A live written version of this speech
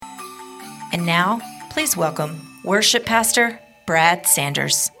And now, please welcome Worship Pastor Brad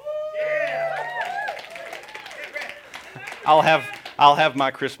Sanders. I'll have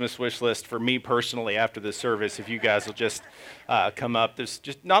my Christmas wish list for me personally after the service if you guys will just come up. There's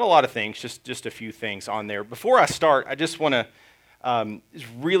just not a lot of things, just a few things on there. Before I start, I just want to, it's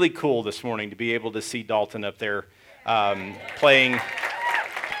really cool this morning to be able to see Dalton up there playing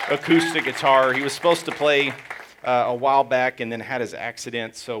acoustic guitar. He was supposed to play a while back and then had his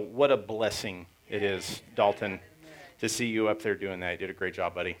accident, so what a blessing it is, Dalton, to see you up there doing that. You did a great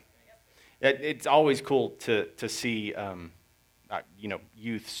job, buddy. It's always cool to see,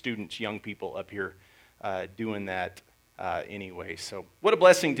 youth, students, young people up here doing that anyway. So what a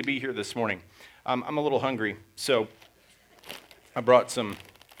blessing to be here this morning. I'm a little hungry, so I brought some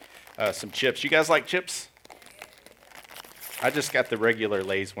chips. You guys like chips? I just got the regular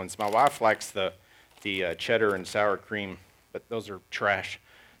Lay's ones. My wife likes the cheddar and sour cream, but those are trash.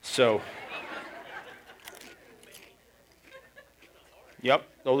 So, yep,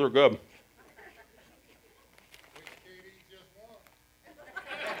 those are good.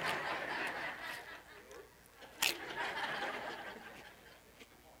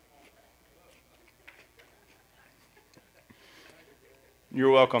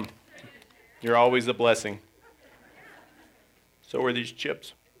 You're welcome. You're always a blessing. So are these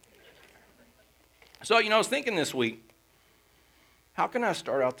chips. So, I was thinking this week, how can I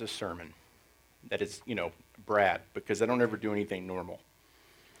start out this sermon that is, Brad, because I don't ever do anything normal.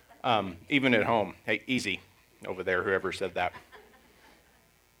 Even at home. Hey, easy over there, whoever said that.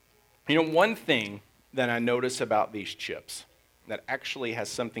 One thing that I notice about these chips that actually has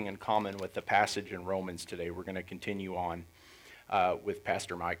something in common with the passage in Romans today. We're going to continue on with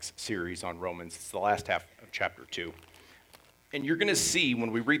Pastor Mike's series on Romans. It's the last half of chapter 2. And you're going to see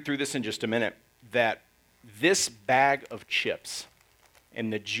when we read through this in just a minute that this bag of chips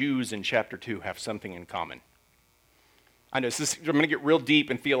and the Jews in chapter 2 have something in common. I know I'm going to get real deep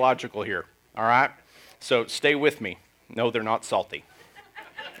and theological here, all right? So stay with me. No, they're not salty.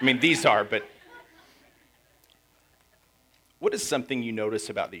 These are, but what is something you notice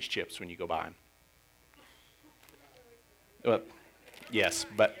about these chips when you go by them? Yes,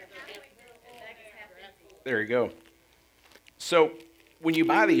 but there you go. So when you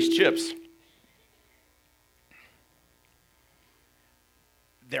buy these chips,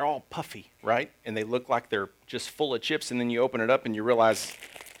 they're all puffy, right? And they look like they're just full of chips, and then you open it up and you realize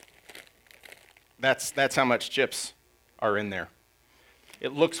that's how much chips are in there.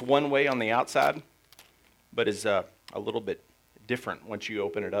 It looks one way on the outside, but is a little bit different once you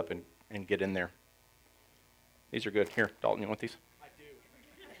open it up and get in there. These are good. Here, Dalton, you want these? I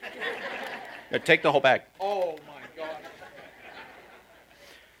do. Take the whole bag. Oh, my God.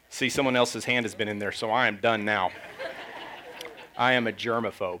 See, someone else's hand has been in there, so I am done now. I am a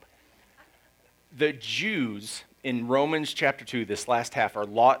germaphobe. The Jews in Romans chapter 2, this last half, are a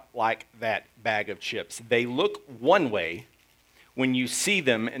lot like that bag of chips. They look one way when you see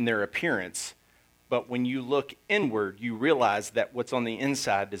them in their appearance, but when you look inward, you realize that what's on the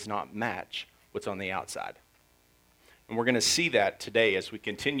inside does not match what's on the outside. And we're going to see that today as we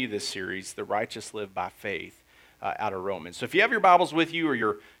continue this series, The Righteous Live by Faith, out of Romans. So if you have your Bibles with you or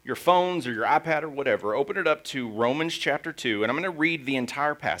your phones or your iPad or whatever, open it up to Romans chapter 2, and I'm going to read the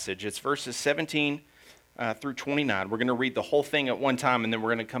entire passage. It's verses 17 through 29. We're going to read the whole thing at one time, and then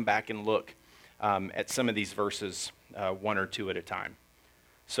we're going to come back and look at some of these verses one or two at a time.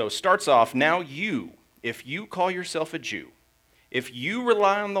 So it starts off, now you, if you call yourself a Jew, if you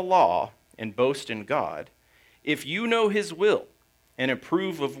rely on the law and boast in God, if you know his will and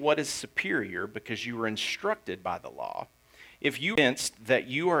approve of what is superior because you were instructed by the law, if you convinced that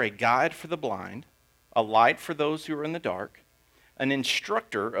you are a guide for the blind, a light for those who are in the dark, an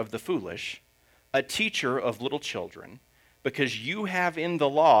instructor of the foolish, a teacher of little children, because you have in the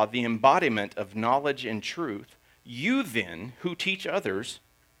law the embodiment of knowledge and truth, you then who teach others,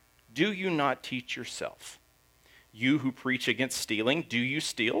 do you not teach yourself? You who preach against stealing, do you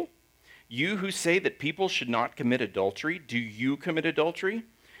steal? You who say that people should not commit adultery, do you commit adultery?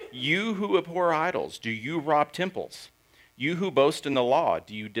 You who abhor idols, do you rob temples? You who boast in the law,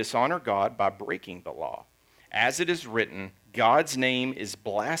 do you dishonor God by breaking the law? As it is written, God's name is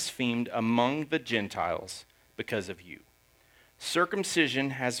blasphemed among the Gentiles because of you.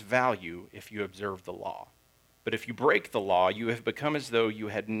 Circumcision has value if you observe the law. But if you break the law, you have become as though you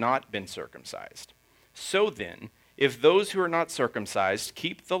had not been circumcised. So then, if those who are not circumcised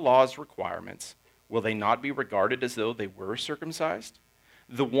keep the law's requirements, will they not be regarded as though they were circumcised?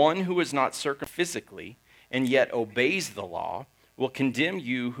 The one who is not circumcised physically and yet obeys the law will condemn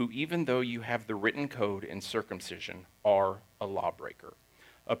you who, even though you have the written code in circumcision, are a lawbreaker.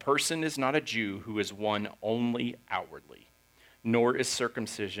 A person is not a Jew who is one only outwardly, nor is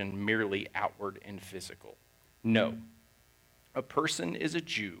circumcision merely outward and physical. No, a person is a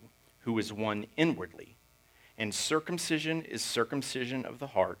Jew who is one inwardly, and circumcision is circumcision of the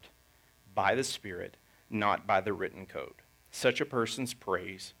heart by the Spirit, not by the written code. Such a person's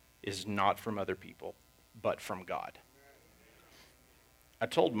praise is not from other people, but from God. I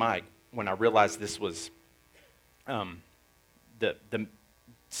told Mike when I realized this was the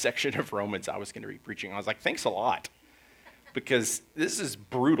section of Romans I was going to be preaching, I was like, thanks a lot, because this is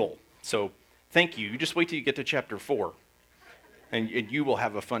brutal. So thank you. You just wait till you get to chapter 4, and you will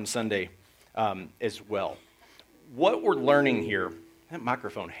have a fun Sunday as well. What we're learning here, that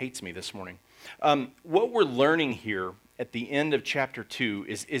microphone hates me this morning. What we're learning here at the end of chapter 2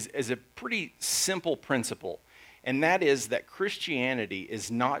 is a pretty simple principle, and that is that Christianity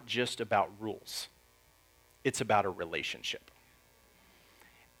is not just about rules. It's about a relationship.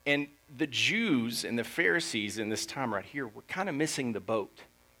 And the Jews and the Pharisees in this time right here were kind of missing the boat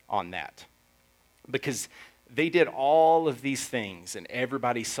on that, because they did all of these things and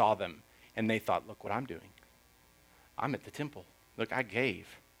everybody saw them and they thought, look what I'm doing. I'm at the temple. Look, I gave.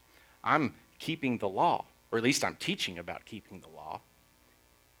 I'm keeping the law, or at least I'm teaching about keeping the law.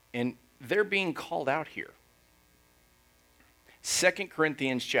 And they're being called out here. 2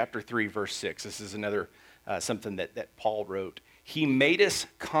 Corinthians chapter 3, verse 6. This is another something that Paul wrote. He made us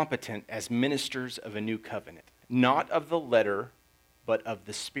competent as ministers of a new covenant, not of the letter, but of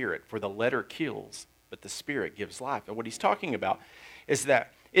the Spirit. For the letter kills, but the Spirit gives life. And what he's talking about is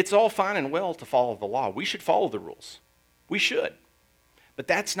that it's all fine and well to follow the law. We should follow the rules. We should. But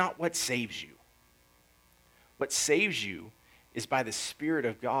that's not what saves you. What saves you is by the Spirit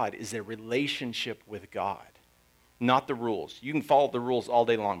of God, is a relationship with God, not the rules. You can follow the rules all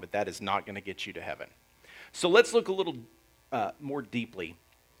day long, but that is not going to get you to heaven. So let's look a little more deeply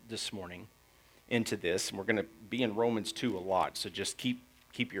this morning into this. And we're going to be in Romans 2 a lot, so just keep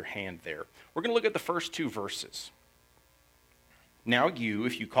your hand there. We're going to look at the first 2 verses. Now you,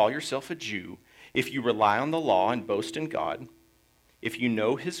 if you call yourself a Jew, if you rely on the law and boast in God, if you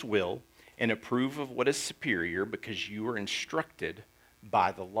know his will and approve of what is superior because you are instructed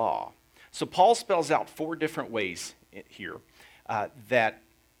by the law. So Paul spells out 4 different ways here that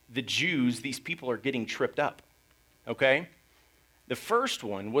the Jews, these people, are getting tripped up, okay? The first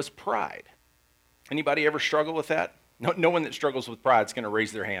one was pride. Anybody ever struggle with that? No one that struggles with pride is going to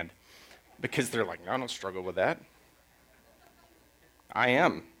raise their hand, because they're like, no, I don't struggle with that. I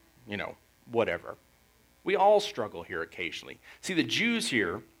am, whatever. We all struggle here occasionally. See, the Jews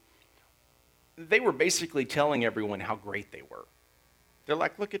here, they were basically telling everyone how great they were. They're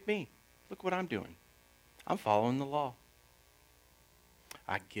like, look at me. Look what I'm doing. I'm following the law.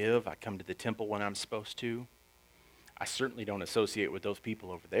 I give. I come to the temple when I'm supposed to. I certainly don't associate with those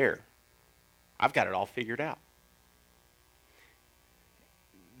people over there. I've got it all figured out.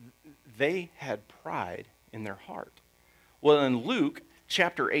 They had pride in their heart. Well, in Luke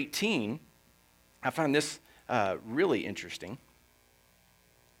chapter 18, I find this really interesting.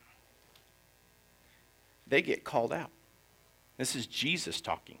 They get called out. This is Jesus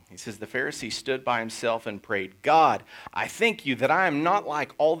talking. He says, the Pharisee stood by himself and prayed, God, I thank you that I am not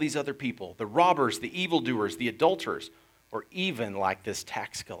like all these other people, the robbers, the evildoers, the adulterers, or even like this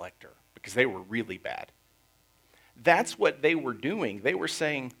tax collector, because they were really bad. That's what they were doing. They were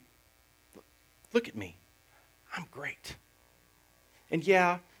saying, look at me. I'm great. And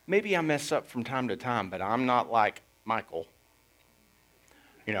yeah, maybe I mess up from time to time, but I'm not like Michael.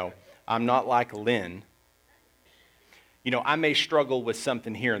 I'm not like Lynn. I may struggle with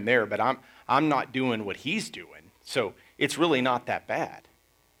something here and there, but I'm not doing what he's doing. So it's really not that bad.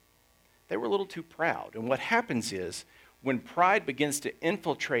 They were a little too proud. And what happens is, when pride begins to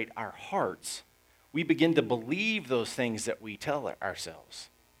infiltrate our hearts, we begin to believe those things that we tell ourselves.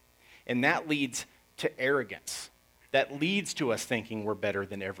 And that leads to arrogance. That leads to us thinking we're better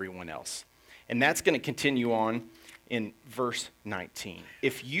than everyone else. And that's going to continue on in verse 19.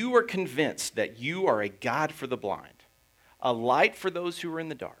 If you are convinced that you are a guide for the blind, a light for those who are in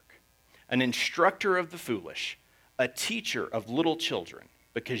the dark, an instructor of the foolish, a teacher of little children,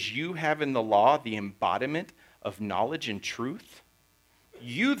 because you have in the law the embodiment of knowledge and truth,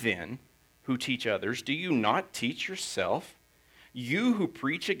 you then, who teach others, do you not teach yourself? You who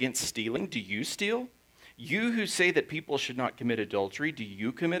preach against stealing, do you steal? You who say that people should not commit adultery, do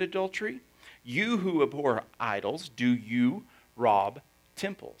you commit adultery? You who abhor idols, do you rob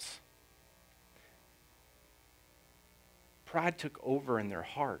temples? Pride took over in their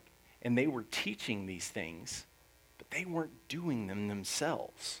heart, and they were teaching these things, but they weren't doing them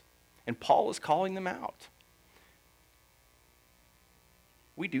themselves. And Paul is calling them out.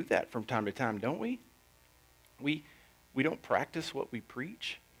 We do that from time to time, don't we? We don't practice what we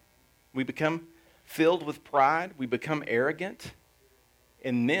preach. We become filled with pride. We become arrogant.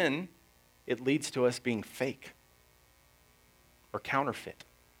 And then it leads to us being fake or counterfeit.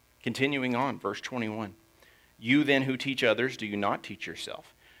 Continuing on, verse 21. You then who teach others, do you not teach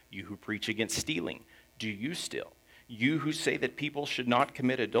yourself? You who preach against stealing, do you steal? You who say that people should not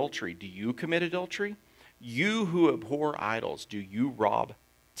commit adultery, do you commit adultery? You who abhor idols, do you rob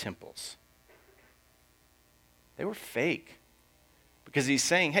temples? They were fake. Because he's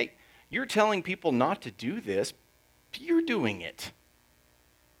saying, hey, you're telling people not to do this, you're doing it.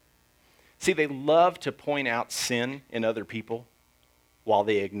 See, they love to point out sin in other people while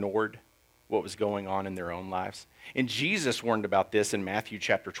they ignored what was going on in their own lives. And Jesus warned about this in Matthew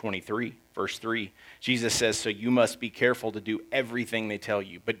chapter 23, verse 3. Jesus says, so you must be careful to do everything they tell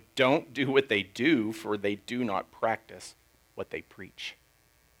you, but don't do what they do, for they do not practice what they preach.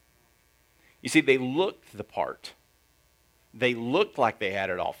 You see, they looked the part. They looked like they had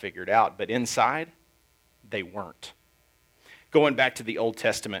it all figured out, but inside, they weren't. Going back to the Old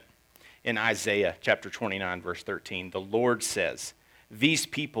Testament, in Isaiah chapter 29, verse 13, the Lord says, these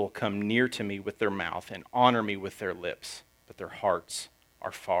people come near to me with their mouth and honor me with their lips, but their hearts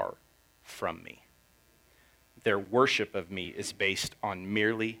are far from me. Their worship of me is based on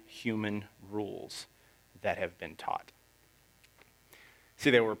merely human rules that have been taught. See,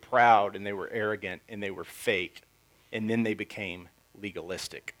 they were proud and they were arrogant and they were fake, and then they became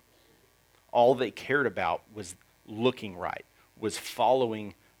legalistic. All they cared about was looking right, was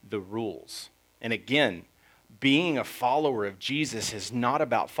following the rules. And again, being a follower of Jesus is not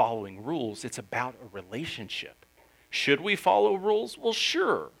about following rules, it's about a relationship. Should we follow rules? Well,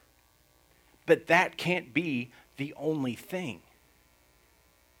 sure. But that can't be the only thing.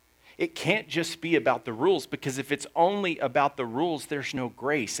 It can't just be about the rules, because if it's only about the rules, there's no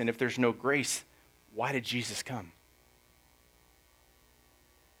grace. And if there's no grace, why did Jesus come?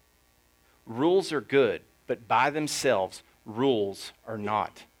 Rules are good, but by themselves, rules are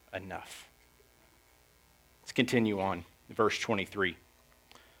not enough. Let's continue on. Verse 23,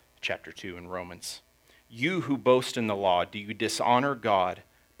 chapter 2 in Romans. You who boast in the law, do you dishonor God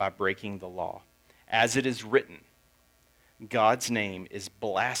by breaking the law? As it is written, God's name is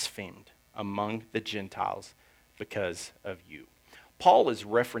blasphemed among the Gentiles because of you. Paul is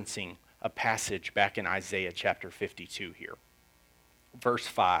referencing a passage back in Isaiah chapter 52 here. Verse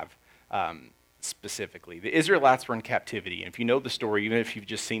 5 specifically. The Israelites were in captivity. And if you know the story, even if you've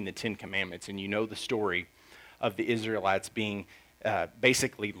just seen the Ten Commandments and you know the story of the Israelites being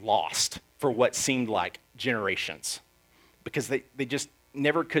basically lost for what seemed like generations, because they just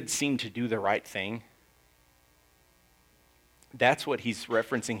never could seem to do the right thing. That's what he's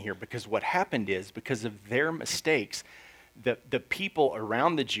referencing here, because what happened is, because of their mistakes, the people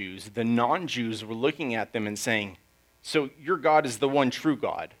around the Jews, the non-Jews, were looking at them and saying, so your God is the one true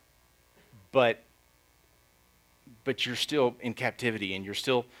God, but you're still in captivity and you're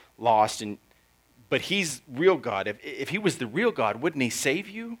still lost, but he's real God. If he was the real God, wouldn't he save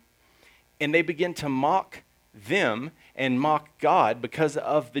you? And they begin to mock them and mock God because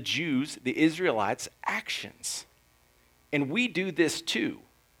of the Jews, the Israelites' actions. And we do this too.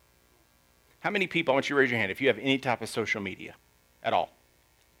 How many people, I want you to raise your hand if you have any type of social media at all?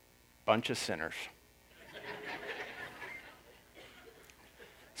 Bunch of sinners.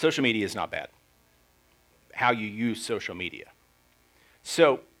 Social media is not bad. How you use social media.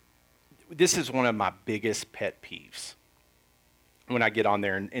 So, this is one of my biggest pet peeves when I get on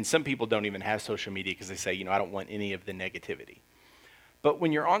there. And some people don't even have social media because they say, I don't want any of the negativity. But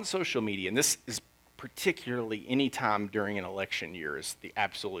when you're on social media, and this is particularly any time during an election year is the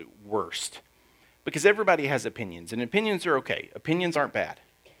absolute worst, because everybody has opinions, and opinions are okay. Opinions aren't bad.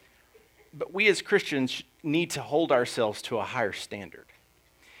 But we as Christians need to hold ourselves to a higher standard.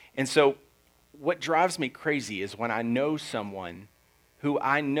 And so what drives me crazy is when I know someone who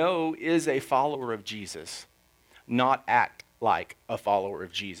I know is a follower of Jesus not act like a follower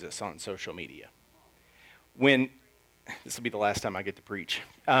of Jesus on social media. This will be the last time I get to preach,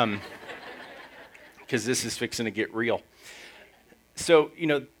 because this is fixing to get real. So,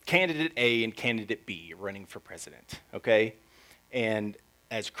 candidate A and candidate B are running for president, okay? And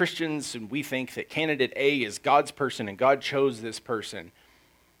as Christians, and we think that candidate A is God's person and God chose this person.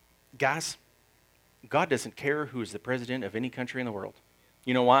 Guys, God doesn't care who is the president of any country in the world.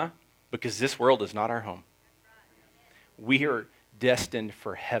 You know why? Because this world is not our home. We are destined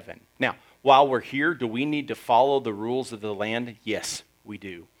for heaven. Now, while we're here, do we need to follow the rules of the land? Yes, we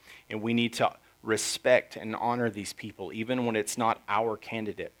do. And we need to respect and honor these people, even when it's not our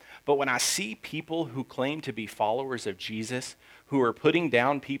candidate. But when I see people who claim to be followers of Jesus, who are putting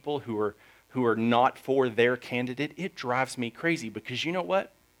down people who are not for their candidate, it drives me crazy because you know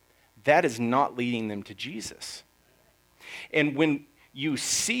what? That is not leading them to Jesus. And when you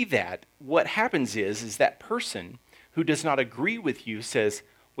see that, what happens is that person who does not agree with you says,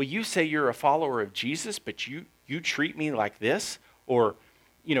 well, you say you're a follower of Jesus, but you treat me like this, or,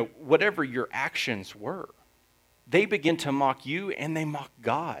 whatever your actions were. They begin to mock you and they mock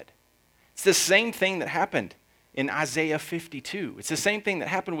God. It's the same thing that happened in Isaiah 52. It's the same thing that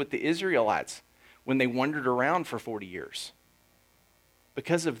happened with the Israelites when they wandered around for 40 years.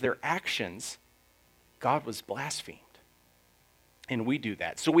 Because of their actions, God was blasphemed. And we do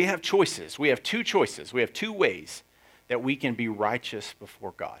that. So we have choices. We have two choices. We have two ways that we can be righteous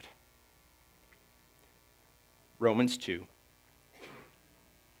before God. Romans 2,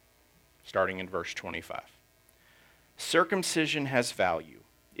 starting in verse 25. Circumcision has value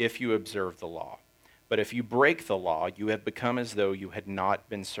if you observe the law. But if you break the law, you have become as though you had not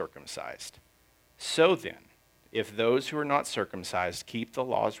been circumcised. So then, if those who are not circumcised keep the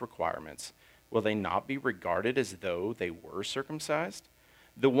law's requirements, will they not be regarded as though they were circumcised?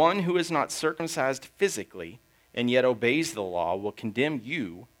 The one who is not circumcised physically and yet obeys the law will condemn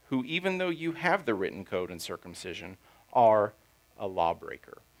you, who even though you have the written code and circumcision, are a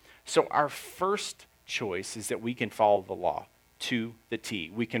lawbreaker. So our first choice is that we can follow the law to the T.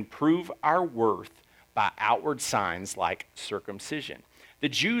 We can prove our worth by outward signs like circumcision. The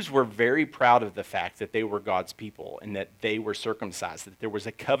Jews were very proud of the fact that they were God's people and that they were circumcised, that there was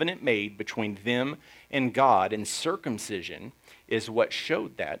a covenant made between them and God, and circumcision is what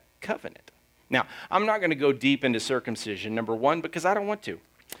showed that covenant. Now, I'm not going to go deep into circumcision, number one, because I don't want to.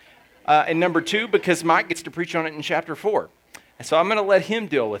 And number two, because Mike gets to preach on it in chapter 4. And so I'm going to let him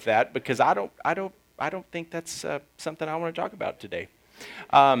deal with that because I don't think that's something I want to talk about today.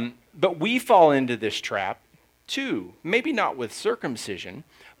 But we fall into this trap too. Maybe not with circumcision,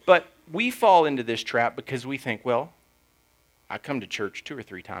 but we fall into this trap because we think, well, I come to church 2 or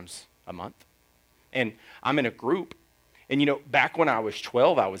 3 times a month. And I'm in a group. And, back when I was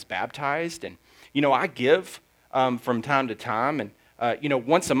 12, I was baptized. And, I give from time to time. And,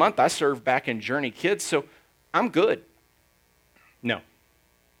 once a month I serve back in Journey Kids. So I'm good. No.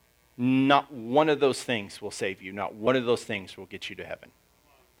 Not one of those things will save you. Not one of those things will get you to heaven.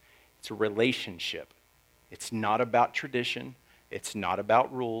 It's a relationship. It's not about tradition. It's not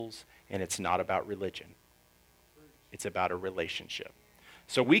about rules. And it's not about religion. It's about a relationship.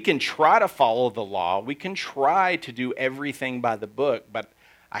 So we can try to follow the law. We can try to do everything by the book. But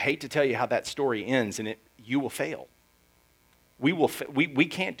I hate to tell you how that story ends. And you will fail. We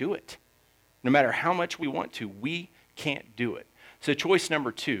can't do it. No matter how much we want to, we can't do it. So choice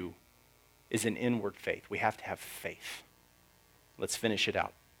number 2 is an inward faith. We have to have faith. Let's finish it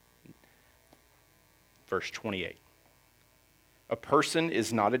out. Verse 28. A person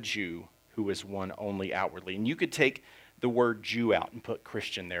is not a Jew who is one only outwardly. And you could take the word Jew out and put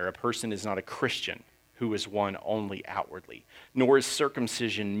Christian there. A person is not a Christian who is one only outwardly. Nor is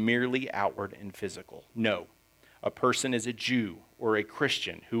circumcision merely outward and physical. No. A person is a Jew or a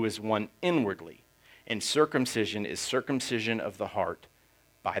Christian who is one inwardly. And circumcision is circumcision of the heart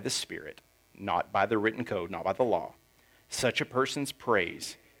by the Spirit, not by the written code, not by the law. Such a person's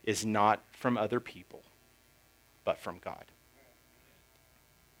praise is not from other people, but from God.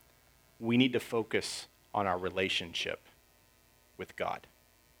 We need to focus on our relationship with God.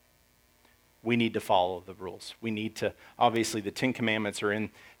 We need to follow the rules. We need to, obviously the 10 Commandments are in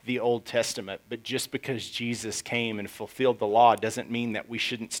the Old Testament, but just because Jesus came and fulfilled the law doesn't mean that we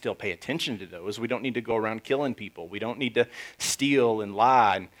shouldn't still pay attention to those. We don't need to go around killing people. We don't need to steal and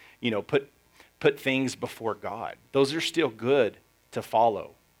lie and, put things before God. Those are still good to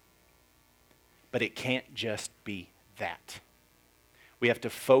follow. But it can't just be that. We have to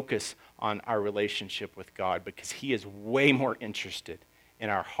focus on our relationship with God because He is way more interested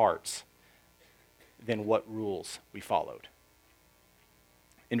in our hearts than what rules we followed.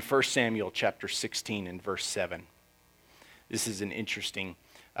 In 1 Samuel chapter 16 and verse 7, this is an interesting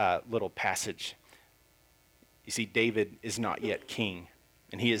little passage. You see, David is not yet king,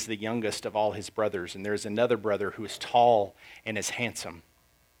 and he is the youngest of all his brothers, and there's another brother who is tall and is handsome.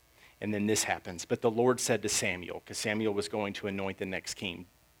 And then this happens. But the Lord said to Samuel, because Samuel was going to anoint the next king,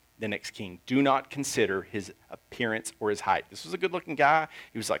 do not consider his appearance or his height. This was a good-looking guy.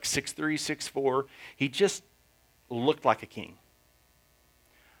 He was like 6'3", 6'4". He just looked like a king.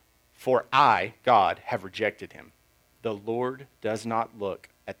 For I, God, have rejected him. The Lord does not look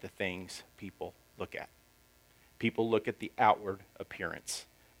at the things people look at. People look at the outward appearance,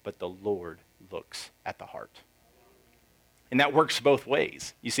 but the Lord looks at the heart. And that works both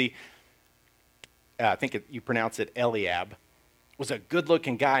ways. You see, I think you pronounce it Eliab. was a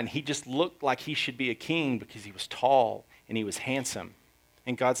good-looking guy, and he just looked like he should be a king because he was tall and he was handsome.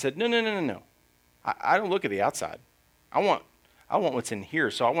 And God said, no, no, no, no, no. I don't look at the outside. I want what's in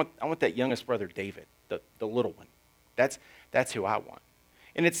here. So I want that youngest brother, David, the little one. That's who I want.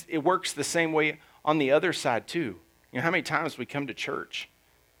 And it works the same way on the other side too. You know, how many times we come to church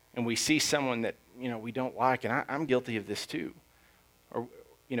and we see someone that, we don't like, and I'm guilty of this too. Or,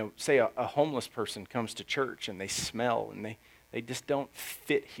 say a homeless person comes to church and they smell and they just don't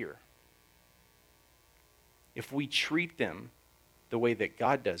fit here. If we treat them the way that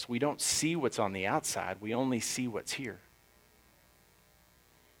God does, we don't see what's on the outside, we only see what's here.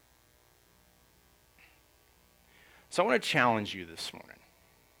 So I want to challenge you this morning.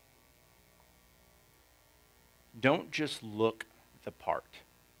 Don't just look the part.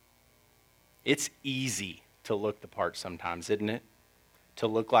 It's easy to look the part sometimes, isn't it? To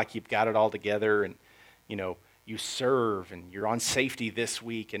look like you've got it all together and, you serve and you're on safety this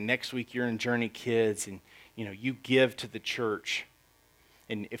week and next week you're in Journey Kids and, you give to the church.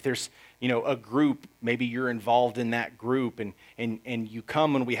 And if there's, a group, maybe you're involved in that group and you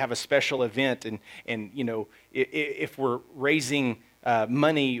come when we have a special event and if we're raising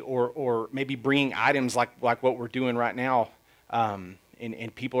money or maybe bringing items like what we're doing right now,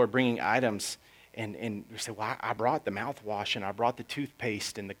 and people are bringing items and you say, well, I brought the mouthwash and I brought the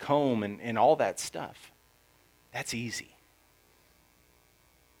toothpaste and the comb and all that stuff. That's easy.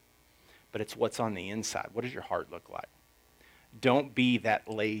 But it's what's on the inside. What does your heart look like? Don't be that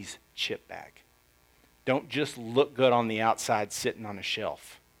Lay's chip bag. Don't just look good on the outside sitting on a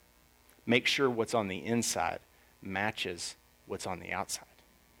shelf. Make sure what's on the inside matches what's on the outside.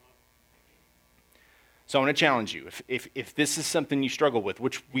 So I want to challenge you. If this is something you struggle with,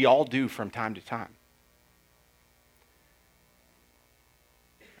 which we all do from time to time,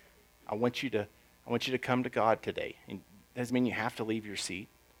 I want you to come to God today. And it doesn't mean you have to leave your seat.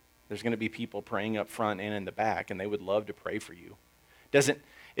 There's going to be people praying up front and in the back, and they would love to pray for you.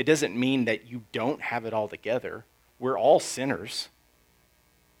 It doesn't mean that you don't have it all together. We're all sinners.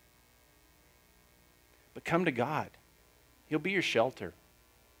 But come to God. He'll be your shelter.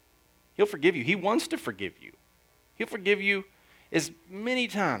 He'll forgive you. He wants to forgive you. He'll forgive you as many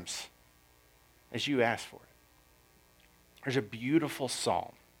times as you ask for it. There's a beautiful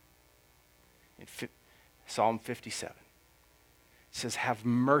psalm in Psalm 57. It says, have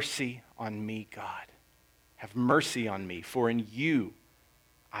mercy on me, God. Have mercy on me, for in you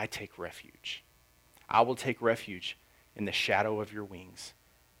I take refuge. I will take refuge in the shadow of your wings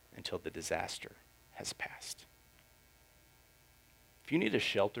until the disaster has passed. If you need a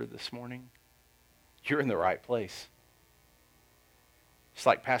shelter this morning, you're in the right place. Just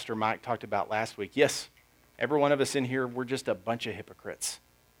like Pastor Mike talked about last week. Yes, every one of us in here, we're just a bunch of hypocrites.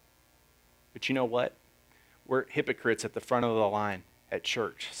 But you know what? We're hypocrites at the front of the line at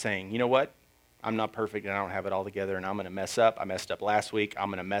church saying, you know what? I'm not perfect and I don't have it all together and I'm going to mess up. I messed up last week. I'm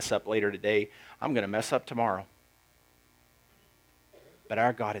going to mess up later today. I'm going to mess up tomorrow. But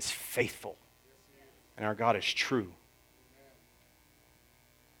our God is faithful and our God is true.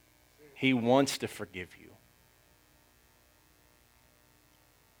 He wants to forgive you.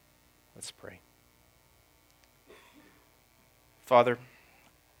 Let's pray. Father,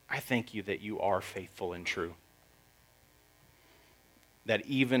 I thank you that you are faithful and true. That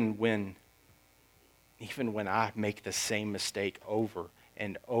even when I make the same mistake over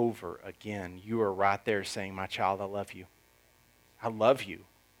and over again, you are right there saying, my child, I love you. I love you.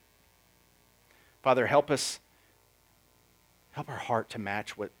 Father, help our heart to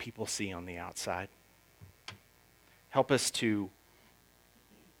match what people see on the outside. Help us to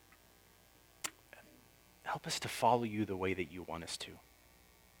follow you the way that you want us to.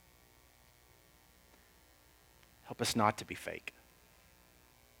 Help us not to be fake.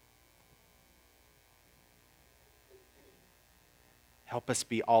 Help us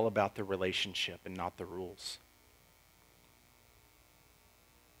be all about the relationship and not the rules.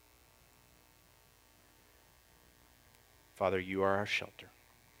 Father, you are our shelter.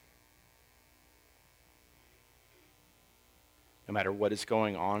 No matter what is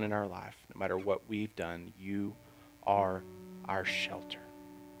going on in our life, no matter what we've done, you are our shelter.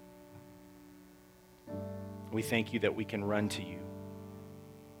 We thank you that we can run to you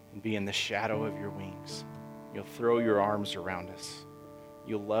and be in the shadow of your wings. You'll throw your arms around us.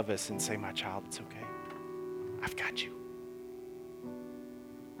 You'll love us and say, my child, it's okay. I've got you.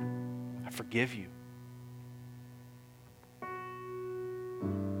 I forgive you.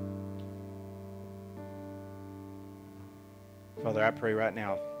 Father, I pray right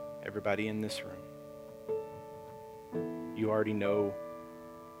now, everybody in this room, you already know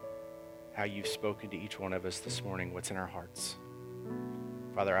how you've spoken to each one of us this morning, what's in our hearts.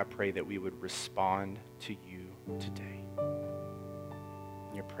 Father, I pray that we would respond to you today.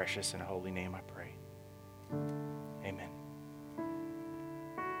 In your precious and holy name I pray.